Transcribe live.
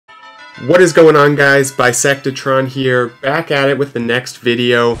What is going on, guys? Bisectatron here, back at it with the next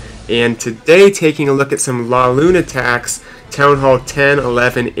video, and today taking a look at some Laloon attacks, Town Hall 10,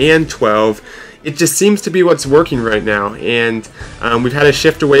 11, and 12. It just seems to be what's working right now, and we've had a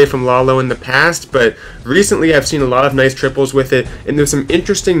shift away from Lalo in the past, but recently I've seen a lot of nice triples with it, and there's some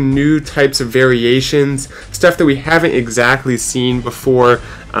interesting new types of variations, stuff that we haven't exactly seen before,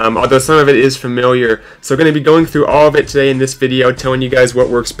 although some of it is familiar. So we're going to be going through all of it today in this video, telling you guys what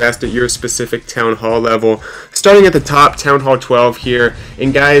works best at your specific Town Hall level. Starting at the top, Town Hall 12 here,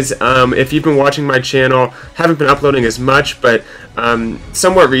 and guys, if you've been watching my channel, haven't been uploading as much, but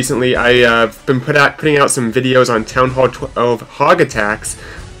somewhat recently I've been putting out some videos on Town Hall 12 hog attacks,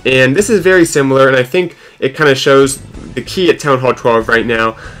 and this is very similar, and I think it kind of shows the key at Town Hall 12 right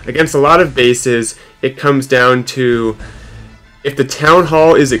now. Against a lot of bases, it comes down to, if the Town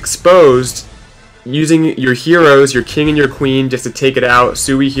Hall is exposed, using your heroes, your king and your queen, just to take it out,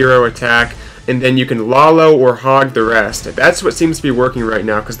 Sui hero attack, and then you can Lalo or hog the rest. That's what seems to be working right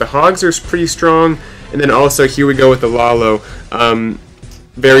now, because the hogs are pretty strong, and then also here we go with the Lalo,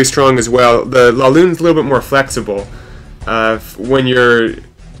 very strong as well. The Laloon's a little bit more flexible when you're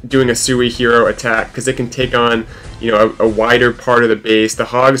doing a Sui hero attack, because it can take on, you know, a wider part of the base. The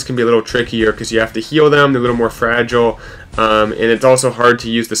hogs can be a little trickier because you have to heal them, they're a little more fragile, and it's also hard to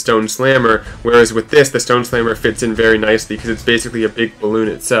use the Stone Slammer, whereas with this, the Stone Slammer fits in very nicely because it's basically a big balloon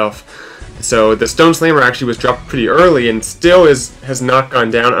itself. So the Stone Slammer actually was dropped pretty early and still has not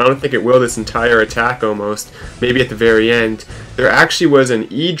gone down. I don't think it will this entire attack almost, maybe at the very end. There actually was an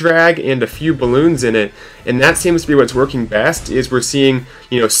E-drag and a few balloons in it, and that seems to be what's working best. Is we're seeing,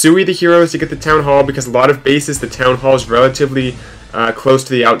 you know, Sui the heroes to get the Town Hall, because a lot of bases the Town Hall is relatively close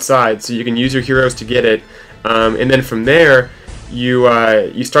to the outside, so you can use your heroes to get it, and then from there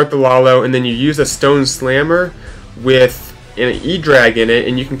you start the Lalo, and then you use a Stone Slammer with an E-drag in it,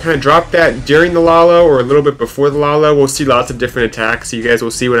 and you can kind of drop that during the Lalo or a little bit before the Lalo. We'll see lots of different attacks, so you guys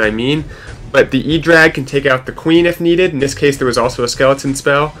will see what I mean. But the E-drag can take out the queen if needed. In this case, there was also a skeleton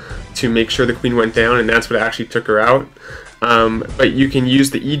spell to make sure the queen went down, and that's what actually took her out. But you can use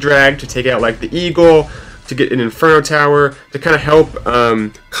the E-drag to take out like the eagle, to get an Inferno Tower, to kind of help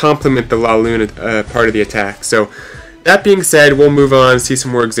complement the Laloon part of the attack. So that being said, we'll move on and see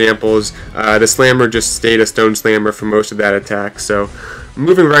some more examples. The Slammer just stayed a Stone Slammer for most of that attack. So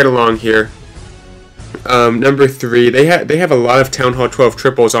moving right along here. Number 3, they have a lot of Town Hall 12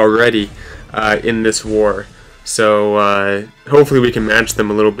 triples already in this war. So hopefully we can match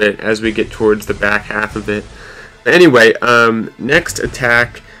them a little bit as we get towards the back half of it. But anyway, next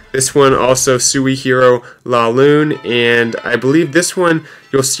attack. This one also Sui hero Laloon, and I believe this one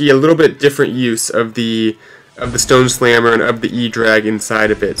you'll see a little bit different use of the Stone Slammer and of the E-drag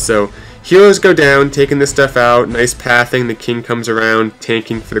inside of it. So heroes go down, taking this stuff out, nice pathing, the king comes around,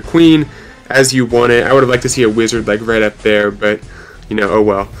 tanking for the queen as you want it. I would have liked to see a wizard like right up there, but you know, oh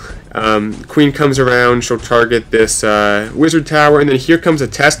well. Queen comes around, she'll target this wizard tower, and then here comes a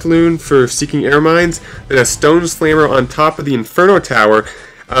test loon for seeking air mines, then a Stone Slammer on top of the Inferno Tower.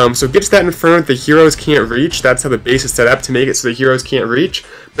 So it gets that Inferno that the heroes can't reach. That's how the base is set up, to make it so the heroes can't reach.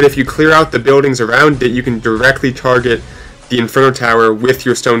 But if you clear out the buildings around it, you can directly target the Inferno Tower with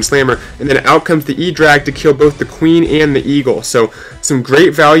your Stone Slammer. And then out comes the E-drag to kill both the Queen and the Eagle. So some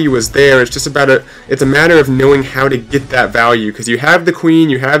great value was there. It's just it's a matter of knowing how to get that value. Because you have the Queen,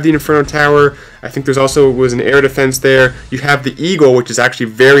 you have the Inferno Tower. I think there's also was an air defense there. You have the Eagle, which is actually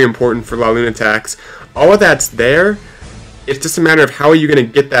very important for Laloon attacks. All of that's there. It's just a matter of how are you going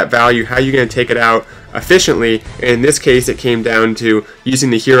to get that value, how are you going to take it out efficiently, and in this case it came down to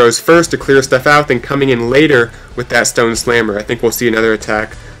using the heroes first to clear stuff out, then coming in later with that Stone Slammer. I think we'll see another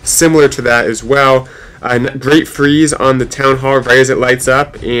attack similar to that as well. Great freeze on the Town Hall right as it lights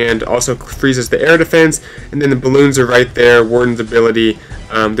up, and also freezes the air defense, and then the balloons are right there, Warden's ability,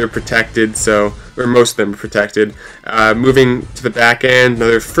 they're protected, so, or most of them are protected. Moving to the back end,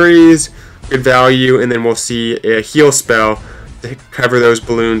 another freeze, good value, and then we'll see a heal spell to cover those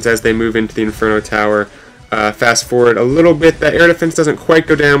balloons as they move into the Inferno Tower. Fast forward a little bit, that air defense doesn't quite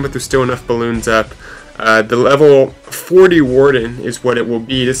go down, but there's still enough balloons up. The level 40 Warden is what it will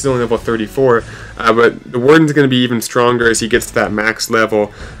be. This is only level 34, but the Warden's going to be even stronger as he gets to that max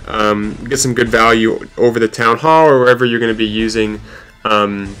level. Get some good value over the Town Hall or wherever you're going to be using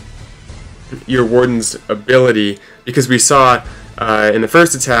your Warden's ability, because we saw in the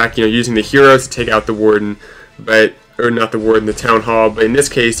first attack, you know, using the heroes to take out the Warden, or not the Warden, the Town Hall. But in this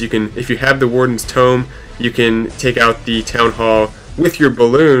case, you can, if you have the Warden's Tome, you can take out the Town Hall with your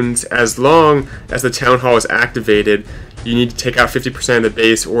balloons as long as the Town Hall is activated. You need to take out 50% of the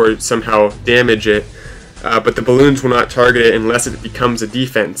base or somehow damage it. but the balloons will not target it unless it becomes a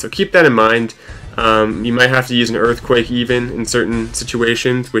defense. So keep that in mind. You might have to use an earthquake even in certain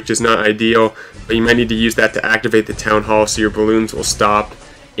situations, which is not ideal, but you might need to use that to activate the town hall so your balloons will stop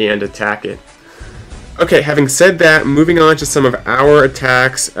and attack it. Okay, having said that, moving on to some of our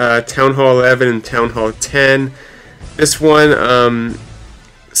attacks, Town Hall 11 and Town Hall 10. This one,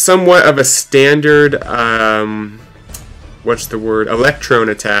 somewhat of a standard, electron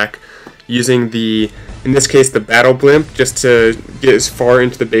attack, using in this case, the battle blimp, just to get as far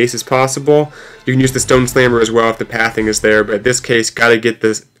into the base as possible. You can use the stone slammer as well if the pathing is there, but in this case, gotta get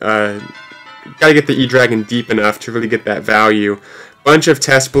the E-Dragon deep enough to really get that value. Bunch of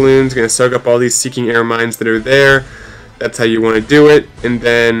test balloons, gonna soak up all these seeking air mines that are there. That's how you want to do it. And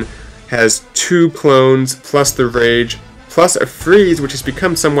then has 2 clones plus the rage plus a freeze, which has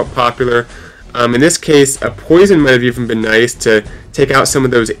become somewhat popular. In this case, a poison might have even been nice to take out some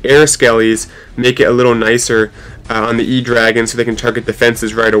of those air skellies, make it a little nicer on the E-Dragon so they can target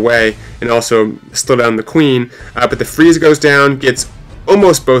defenses right away, and also slow down the queen. But the freeze goes down, gets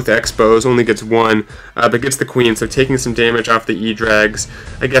almost both expos, only gets 1, but gets the queen, so taking some damage off the E-Drags.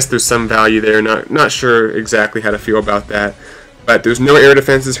 I guess there's some value there, not sure exactly how to feel about that. But there's no air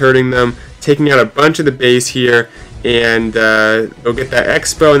defenses hurting them, taking out a bunch of the base here, and they'll get that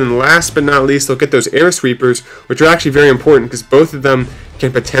expo, and then last but not least, they'll get those air sweepers, which are actually very important because both of them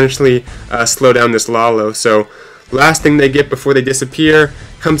can potentially slow down this Lalo. So last thing they get before they disappear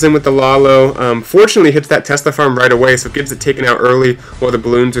comes in with the Lalo. Fortunately hits that Tesla farm right away, so it gets it taken out early while the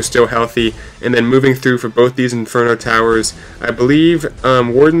balloons are still healthy. And then moving through for both these Inferno Towers, I believe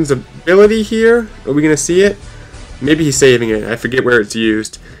Warden's ability here, are we going to see it? Maybe he's saving it, I forget where it's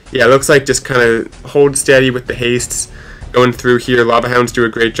used. Yeah, it looks like just kind of hold steady with the hastes going through here. Lava Hounds do a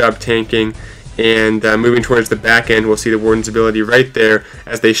great job tanking, and moving towards the back end, we'll see the Warden's ability right there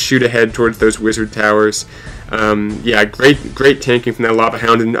as they shoot ahead towards those Wizard Towers. Yeah, great tanking from that Lava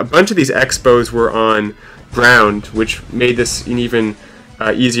Hound, and a bunch of these expos were on ground, which made this an even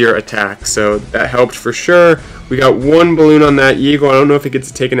easier attack, so that helped for sure. We got 1 balloon on that Eagle. I don't know if it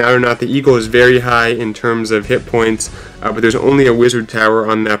gets taken out or not. The Eagle is very high in terms of hit points, but there's only a Wizard Tower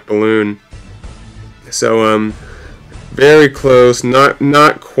on that balloon. So, very close.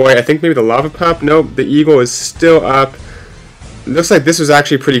 Not quite. I think maybe the Lava Pup? Nope, the Eagle is still up. It looks like this was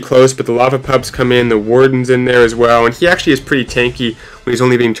actually pretty close, but the Lava Pups come in, the Warden's in there as well, and he actually is pretty tanky when he's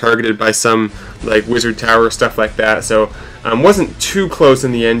only being targeted by some like Wizard Tower or stuff like that, so wasn't too close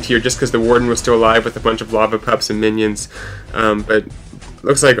in the end here just because the Warden was still alive with a bunch of Lava Pups and minions, but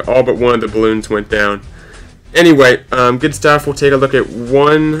looks like all but one of the balloons went down. Anyway, good stuff. We'll take a look at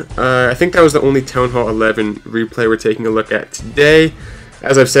one, I think that was the only Town Hall 11 replay we're taking a look at today.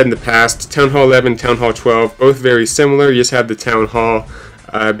 As I've said in the past, Town Hall 11, Town Hall 12, both very similar. You just have the Town Hall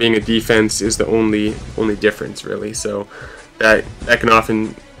being a defense is the only difference, really. So that can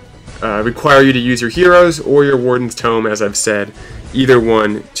often require you to use your heroes or your Warden's Tome, as I've said, either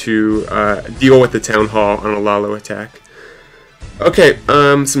one to deal with the Town Hall on a Lalo attack. Okay,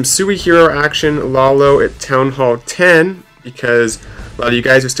 some Sui hero action, Lalo at Town Hall 10, because a lot of you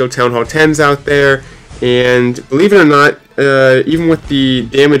guys are still Town Hall 10s out there, and believe it or not, even with the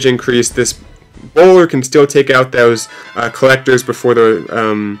damage increase, this bowler can still take out those collectors before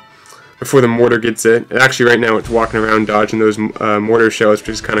the mortar gets it. And actually, right now it's walking around dodging those mortar shells, which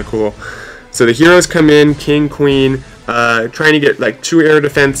is kind of cool. So the heroes come in, King, Queen, trying to get like 2 air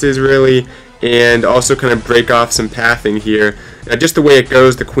defenses really, and also kind of break off some pathing here. Just the way it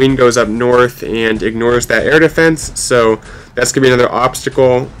goes, the Queen goes up north and ignores that air defense, so that's going to be another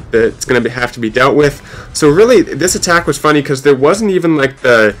obstacle that's going to have to be dealt with. So really, this attack was funny because there wasn't even like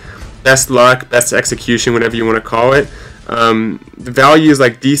the best luck, best execution, whatever you want to call it. The value is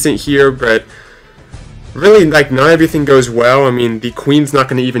like decent here, but really like not everything goes well. I mean, the Queen's not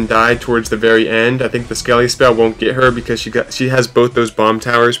going to even die towards the very end. I think the Skelly spell won't get her because she has both those bomb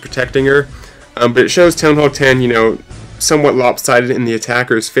towers protecting her. But it shows Town Hall 10, you know, somewhat lopsided in the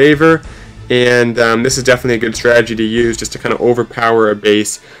attacker's favor, and this is definitely a good strategy to use just to kind of overpower a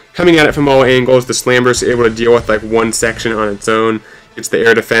base. Coming at it from all angles, the Slammer's able to deal with like one section on its own. Gets the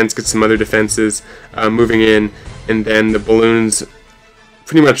air defense, gets some other defenses moving in, and then the balloons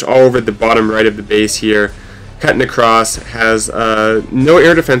pretty much all over the bottom right of the base here. Cutting across, has no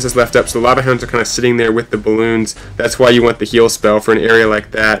air defenses left up, so the Lava Hounds are kind of sitting there with the balloons. That's why you want the heal spell for an area like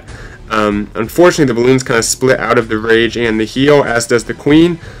that. Unfortunately, the balloons kind of split out of the rage and the heal, as does the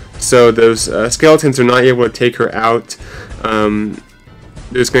Queen, so those skeletons are not able to take her out. They're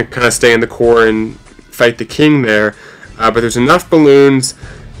just going to kind of stay in the core and fight the King there, but there's enough balloons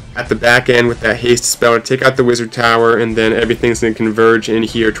at the back end with that haste spell to take out the Wizard Tower, and then everything's going to converge in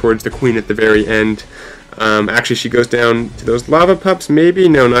here towards the Queen at the very end. Actually, she goes down to those lava pups, maybe?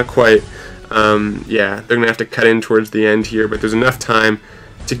 No, not quite. Yeah, they're going to have to cut in towards the end here, but there's enough time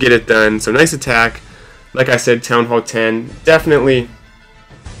to get it done. So nice attack. Like I said, Town Hall 10, definitely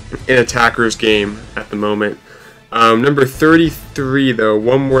an attacker's game at the moment. Number 33, though,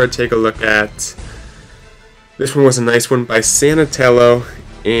 one more to take a look at. This one was a nice one by Sanatello,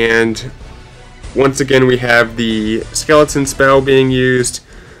 and once again we have the skeleton spell being used,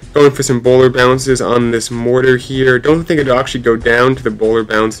 going for some bowler bounces on this mortar here. Don't think it'll actually go down to the bowler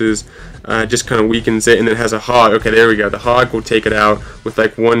bounces, just kind of weakens it, and then has a hog. Okay, there we go. The hog will take it out with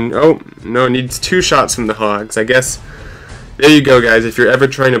like one. Oh, no, it needs 2 shots from the hogs. I guess, there you go, guys. If you're ever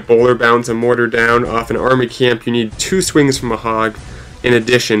trying to bowler bounce a mortar down off an army camp, you need 2 swings from a hog in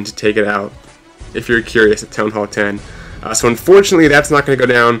addition to take it out, if you're curious, at Town Hall 10. So unfortunately, that's not going to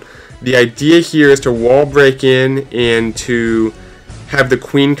go down. The idea here is to wall break in and to have the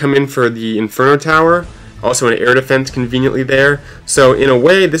queen come in for the Inferno Tower. Also an air defense conveniently there. So in a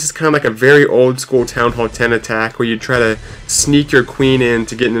way, this is kind of like a very old school Town Hall 10 attack where you try to sneak your queen in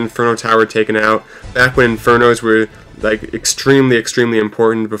to get an Inferno Tower taken out. Back when Infernos were like extremely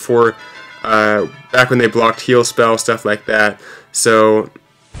important, before, back when they blocked heal spell, stuff like that. So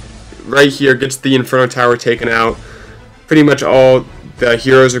right here gets the Inferno Tower taken out. Pretty much all the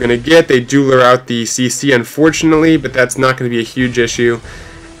heroes are going to get. They do lure out the CC, unfortunately, but that's not going to be a huge issue.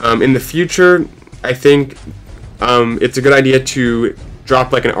 In the future, I think it's a good idea to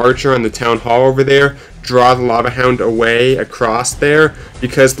drop like an archer on the Town Hall over there, draw the Lava Hound away across there,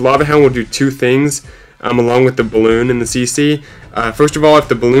 because the Lava Hound will do 2 things along with the balloon and the CC. First of all, if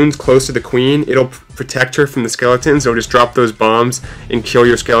the balloon's close to the queen, it'll protect her from the skeletons. It'll just drop those bombs and kill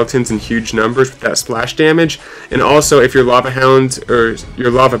your skeletons in huge numbers with that splash damage. And also, if your lava hounds, or your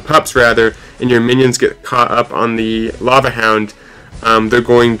lava pups rather, and your minions get caught up on the lava hound, they're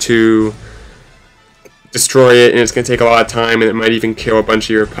going to destroy it, and it's going to take a lot of time, and it might even kill a bunch of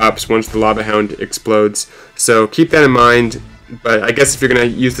your pups once the lava hound explodes. So keep that in mind. But I guess if you're going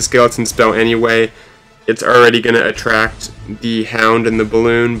to use the skeleton spell anyway, it's already going to attract the hound and the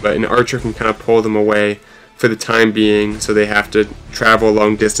balloon, but an archer can kind of pull them away for the time being, so they have to travel a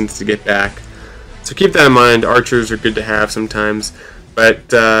long distance to get back. So keep that in mind. Archers are good to have sometimes.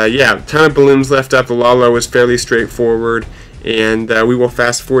 But yeah, a ton of balloons left up. The Lalo is fairly straightforward, and we will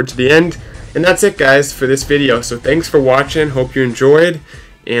fast forward to the end. And that's it, guys, for this video. So thanks for watching. Hope you enjoyed.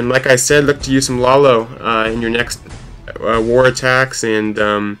 And like I said, look to use some Lalo in your next war attacks,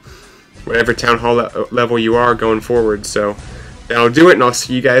 and whatever Town Hall level you are going forward. So that'll do it, and I'll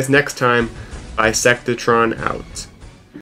see you guys next time. Bisectatron out.